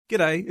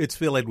G'day, it's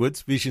Phil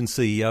Edwards, Vision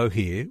CEO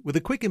here, with a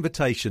quick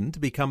invitation to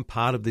become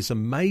part of this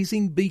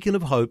amazing beacon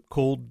of hope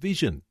called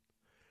Vision.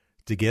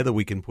 Together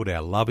we can put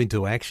our love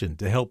into action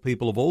to help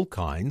people of all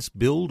kinds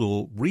build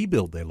or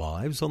rebuild their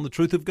lives on the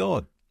truth of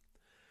God.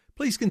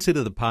 Please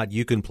consider the part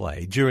you can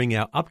play during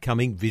our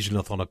upcoming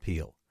Visionathon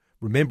appeal,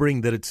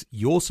 remembering that it's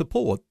your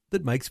support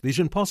that makes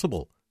Vision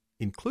possible,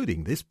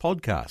 including this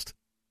podcast.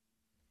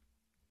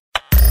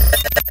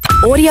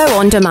 Audio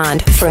on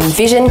demand from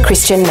Vision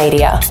Christian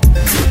Media.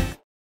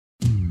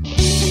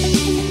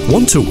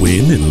 Want to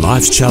win in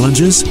life's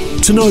challenges?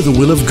 To know the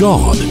will of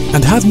God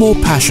and have more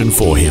passion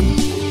for Him?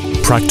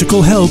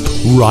 Practical help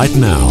right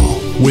now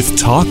with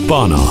Tak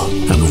Bhana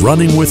and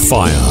Running with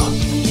Fire.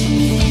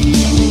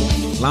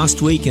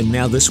 Last week and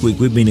now this week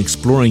we've been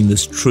exploring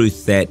this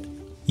truth that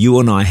you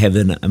and I have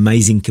an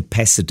amazing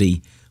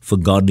capacity for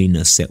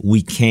godliness, that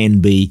we can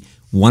be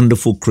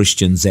wonderful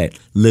Christians that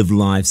live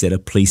lives that are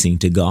pleasing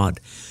to God.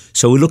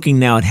 So we're looking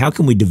now at how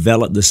can we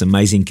develop this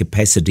amazing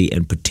capacity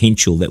and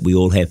potential that we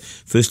all have.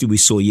 Firstly, we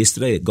saw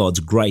yesterday that God's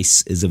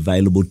grace is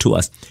available to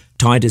us.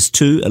 Titus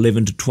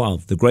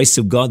 2:11-12. The grace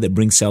of God that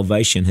brings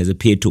salvation has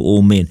appeared to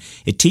all men.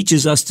 It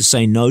teaches us to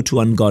say no to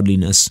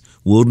ungodliness,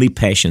 worldly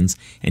passions,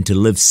 and to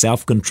live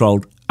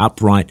self-controlled,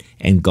 upright,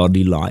 and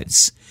godly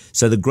lives.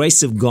 So the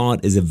grace of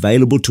God is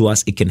available to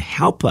us. It can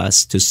help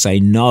us to say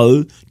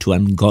no to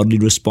ungodly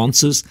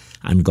responses,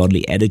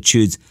 ungodly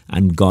attitudes,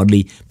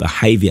 ungodly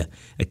behavior.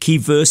 A key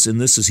verse in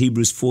this is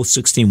Hebrews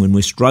 4:16. When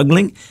we're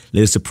struggling,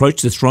 let us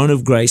approach the throne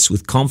of grace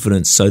with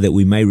confidence so that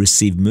we may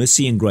receive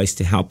mercy and grace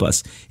to help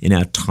us in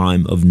our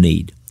time of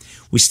need.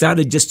 We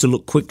started just to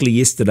look quickly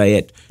yesterday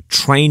at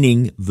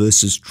training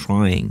versus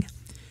trying.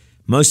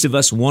 Most of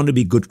us want to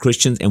be good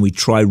Christians and we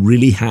try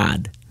really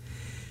hard.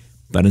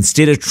 But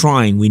instead of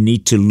trying, we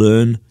need to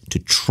learn to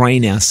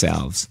train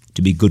ourselves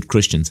to be good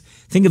Christians.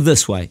 Think of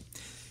this way.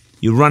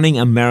 You're running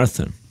a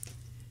marathon.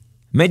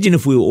 Imagine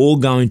if we were all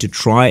going to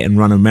try and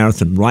run a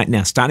marathon right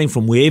now, starting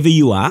from wherever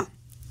you are.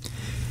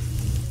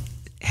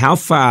 How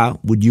far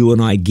would you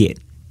and I get?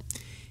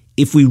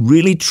 If we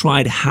really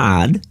tried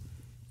hard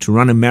to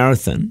run a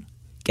marathon,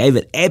 gave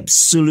it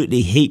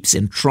absolutely heaps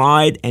and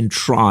tried,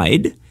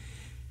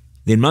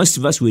 then most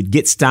of us would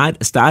get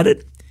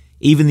started,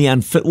 even the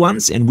unfit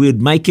ones, and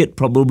we'd make it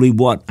probably,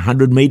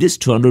 100 meters,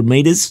 200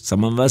 meters,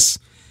 some of us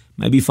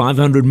maybe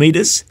 500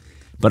 meters,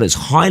 but it's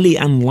highly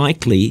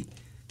unlikely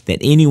that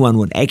anyone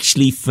would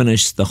actually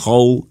finish the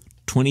whole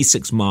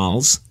 26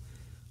 miles,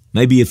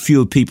 maybe a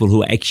few people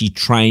who are actually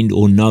trained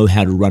or know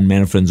how to run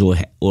marathons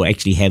or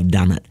actually have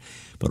done it.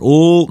 But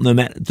no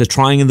matter the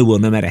trying in the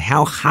world, no matter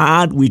how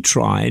hard we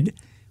tried,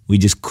 we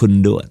just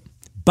couldn't do it.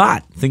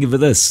 But think of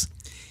this,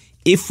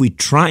 if we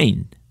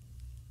trained,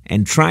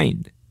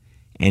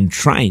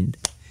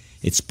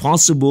 it's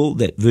possible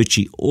that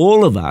virtually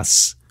all of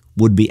us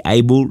would be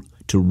able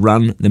to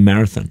run the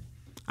marathon.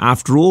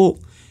 After all,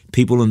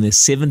 people in their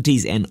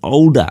 70s and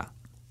older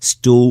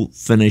still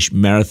finish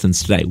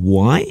marathons today.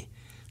 Why?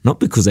 Not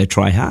because they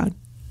try hard,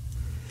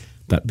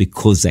 but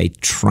because they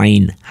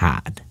train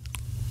hard.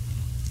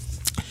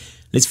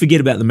 Let's forget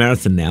about the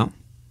marathon now,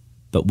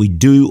 but we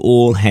do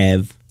all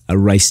have a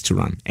race to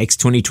run. Acts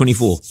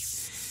 20:24.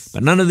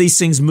 But none of these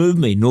things move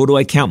me, nor do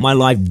I count my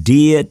life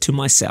dear to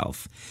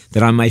myself,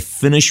 that I may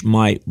finish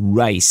my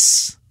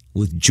race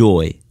with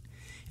joy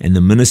and the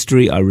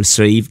ministry I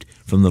received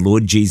from the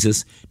Lord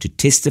Jesus to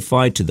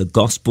testify to the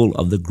gospel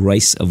of the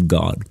grace of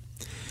God.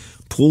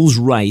 Paul's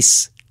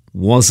race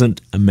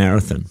wasn't a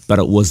marathon, but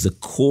it was the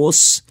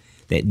course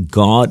that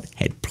God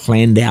had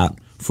planned out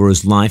for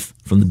his life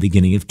from the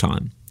beginning of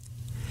time.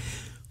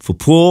 For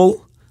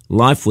Paul,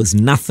 life was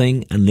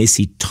nothing unless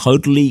he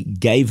totally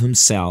gave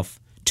himself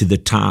to the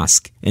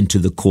task and to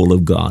the call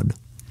of God.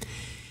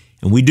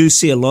 And we do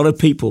see a lot of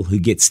people who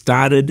get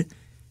started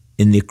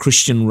in their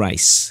Christian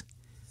race,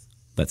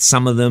 but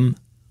some of them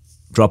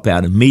drop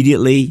out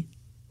immediately,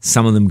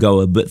 some of them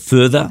go a bit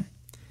further,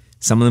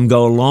 some of them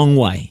go a long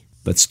way,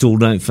 but still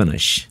don't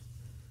finish.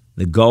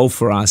 The goal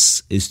for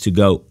us is to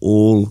go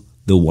all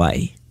the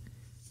way.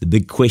 The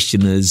big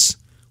question is,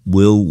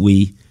 will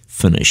we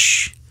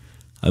finish?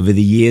 Over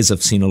the years,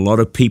 I've seen a lot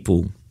of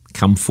people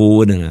come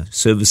forward in our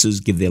services,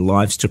 give their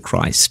lives to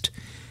Christ.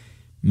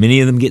 Many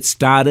of them get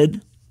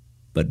started,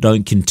 but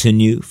don't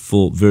continue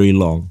for very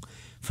long.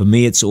 For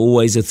me, it's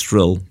always a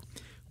thrill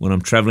when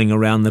I'm traveling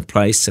around the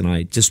place and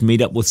I just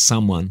meet up with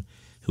someone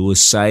who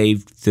was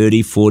saved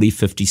 30, 40,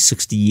 50,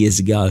 60 years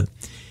ago,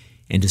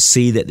 and to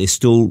see that they're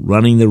still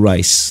running the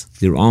race,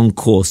 they're on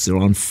course, they're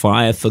on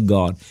fire for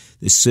God,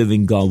 they're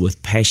serving God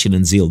with passion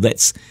and zeal.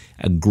 That's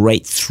a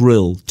great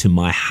thrill to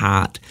my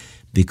heart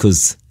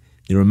because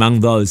they're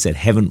among those that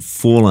haven't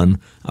fallen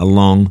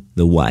along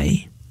the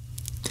way.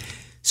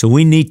 So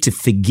we need to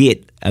forget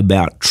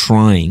about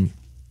trying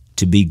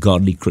to be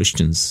godly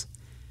Christians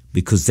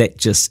because that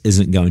just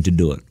isn't going to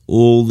do it.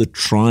 All the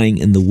trying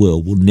in the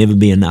world will never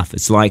be enough.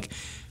 It's like,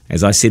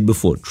 as I said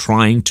before,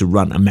 trying to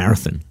run a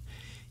marathon.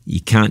 You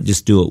can't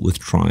just do it with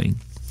trying.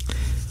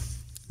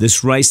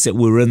 This race that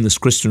we're in, this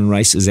Christian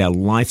race, is our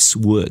life's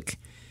work.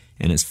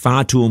 And it's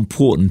far too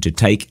important to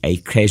take a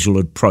casual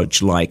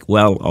approach like,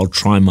 well, I'll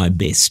try my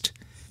best.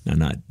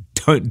 No,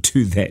 don't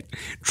do that.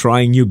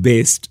 Trying your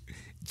best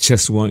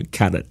just won't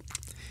cut it.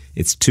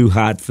 It's too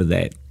hard for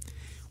that.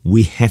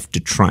 We have to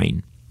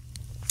train.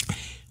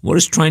 What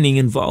does training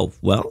involve?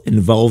 Well, it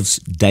involves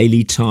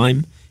daily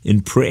time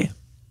in prayer,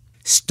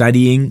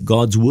 studying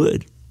God's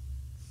Word,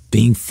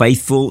 being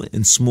faithful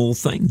in small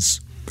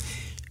things,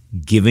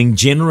 giving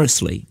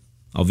generously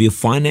of your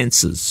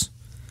finances,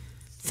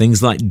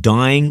 things like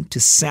dying to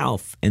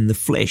self and the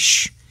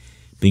flesh,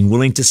 being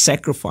willing to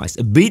sacrifice,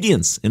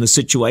 obedience in a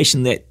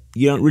situation that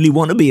you don't really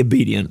want to be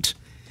obedient,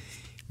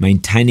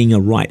 maintaining a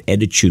right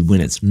attitude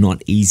when it's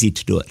not easy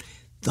to do it.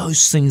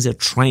 Those things are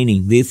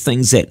training. They're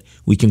things that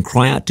we can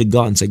cry out to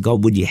God and say,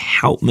 God, would you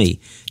help me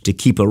to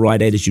keep a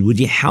right attitude? Would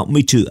you help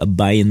me to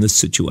obey in this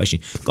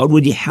situation? God,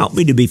 would you help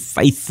me to be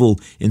faithful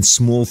in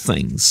small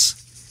things?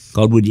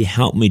 God, would you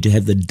help me to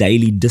have the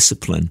daily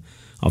discipline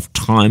of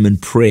time in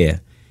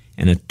prayer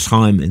and a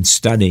time in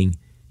studying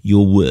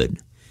your word?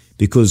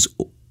 Because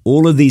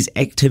all of these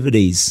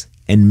activities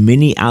and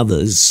many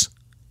others,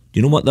 do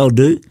you know what they'll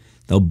do?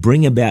 They'll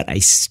bring about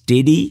a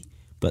steady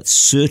but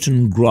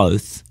certain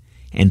growth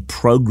and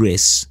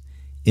progress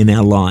in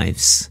our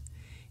lives.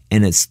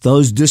 And it's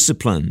those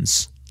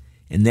disciplines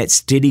and that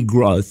steady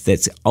growth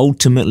that's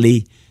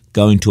ultimately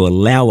going to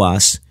allow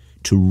us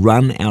to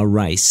run our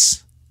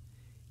race,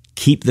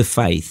 keep the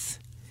faith,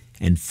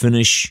 and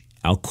finish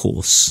our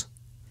course.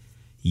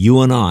 You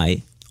and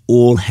I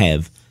all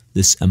have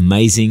this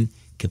amazing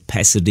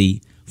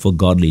capacity for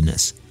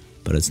godliness,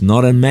 but it's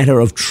not a matter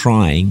of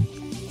trying,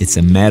 it's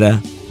a matter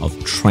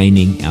of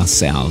training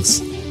ourselves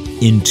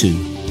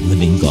into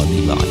living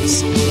godly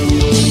lives.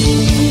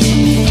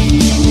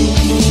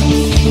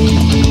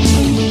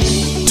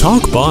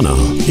 Tak Bana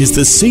is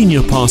the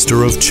Senior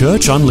Pastor of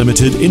Church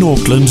Unlimited in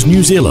Auckland,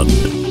 New Zealand.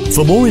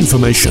 For more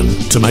information,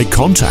 to make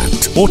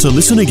contact or to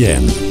listen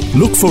again,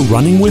 look for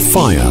Running with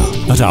Fire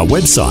at our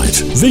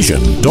website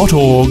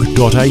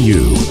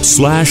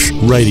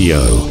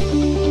vision.org.au/radio.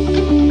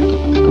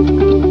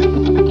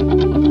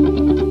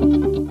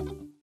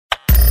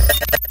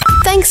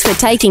 Thanks for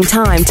taking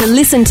time to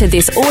listen to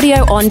this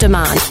audio on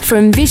demand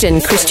from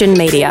Vision Christian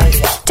Media.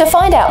 To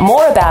find out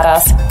more about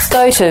us,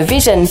 go to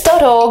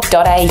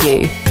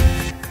vision.org.au.